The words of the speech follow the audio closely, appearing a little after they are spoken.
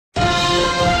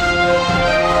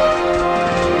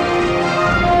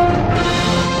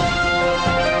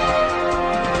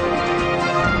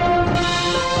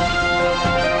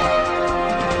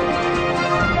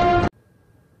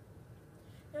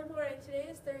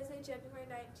January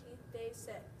 19th, Day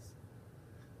 6.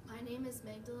 My name is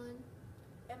Magdalene.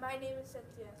 And my name is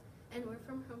Cynthia. And we're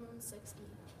from homeroom 6E.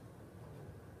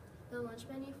 The lunch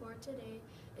menu for today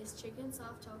is chicken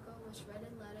soft taco with shredded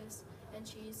lettuce and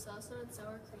cheese, salsa and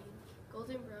sour cream,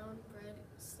 golden brown bread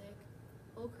stick,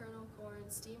 whole kernel corn,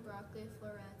 steamed broccoli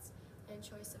florets, and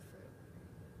choice of fruit.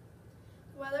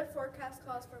 Weather forecast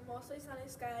calls for mostly sunny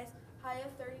skies, high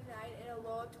of 39 and a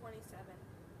low of 27.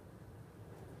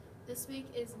 This week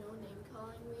is no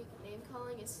name-calling week.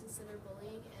 Name-calling is considered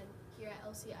bullying, and here at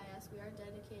LCIS we are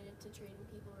dedicated to treating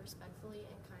people respectfully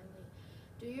and kindly.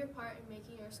 Do your part in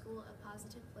making our school a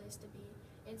positive place to be,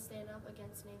 and stand up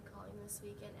against name-calling this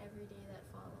week and every day that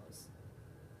follows.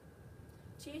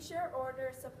 T-shirt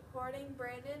orders supporting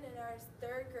Brandon in our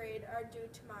 3rd grade are due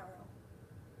tomorrow.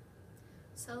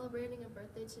 Celebrating a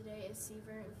birthday today is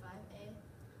Seaver in 5A.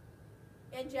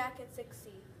 And Jack in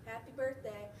 6C. Happy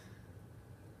birthday.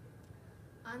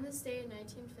 On this day in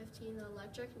 1915, the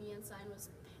electric neon sign was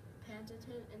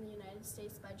patented in the United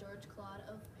States by George Claude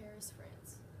of Paris,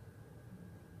 France.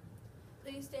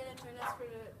 Please stand and join us for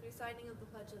the reciting of the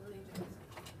Pledge of Allegiance.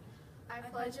 I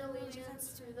pledge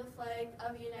allegiance to the flag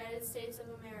of the United States of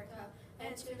America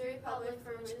and to the republic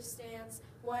for which it stands,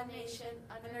 one nation,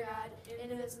 under God,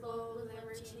 indivisible, with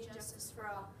liberty and justice for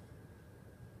all.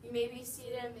 You may be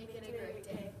seated and make it a great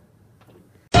day.